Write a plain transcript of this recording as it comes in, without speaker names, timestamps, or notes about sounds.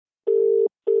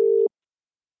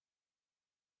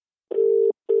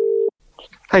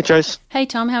Hey, Chase. Hey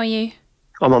Tom, how are you?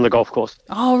 I'm on the golf course.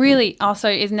 Oh, really? Oh, so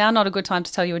is now not a good time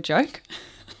to tell you a joke?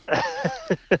 I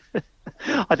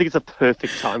think it's a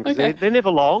perfect time because Okay. they're never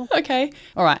long. Okay.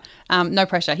 All right. No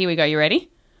pressure. Here we go. You ready?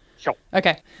 Sure.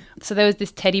 Okay. So there was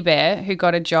this teddy bear who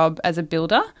got a job as a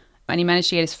builder and he managed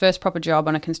to get his first proper job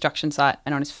on a construction site.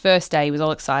 And on his first day, he was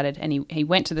all excited and he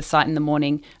went to the site in the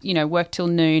morning, worked till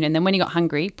noon. And then when he got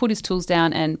hungry, put his tools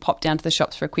down and popped down to the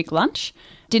shops for a quick lunch.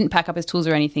 Didn't pack up his tools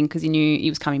or anything because he knew he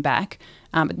was coming back.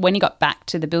 But when he got back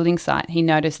to the building site, he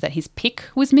noticed that his pick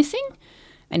was missing.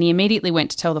 And he immediately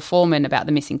went to tell the foreman about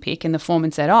the missing pick. And the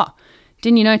foreman said, "Oh,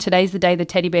 didn't you know today's the day the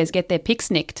teddy bears get their picks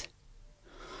nicked?"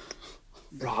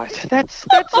 Right. That's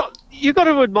you got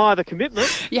to admire the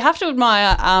commitment. You have to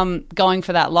admire going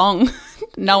for that long,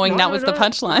 knowing that was the No.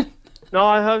 punchline. No,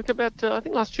 I heard about. I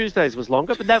think last Tuesday's was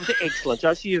longer, but that was excellent,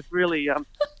 Josie. You've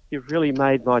really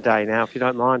made my day. Now, if you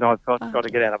don't mind, I've got to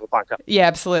get out of a bunker. Yeah,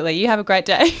 absolutely. You have a great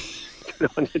day. Good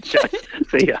on you, Chase.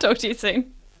 See ya. Talk to you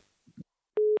soon.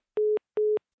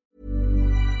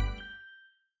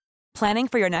 Planning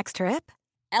for your next trip?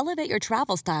 Elevate your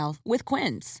travel style with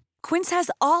Quince. Quince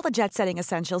has all the jet-setting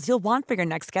essentials you'll want for your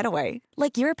next getaway,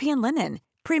 like European linen,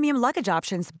 premium luggage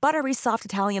options, buttery soft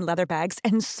Italian leather bags,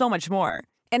 and so much more.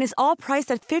 And is all priced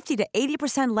at 50 to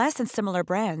 80% less than similar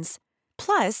brands.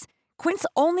 Plus, Quince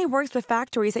only works with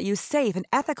factories that use safe and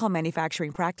ethical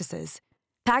manufacturing practices.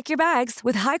 Pack your bags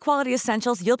with high-quality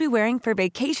essentials you'll be wearing for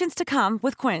vacations to come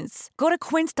with Quince. Go to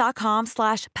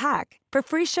quince.com/pack for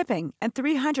free shipping and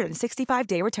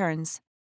 365-day returns.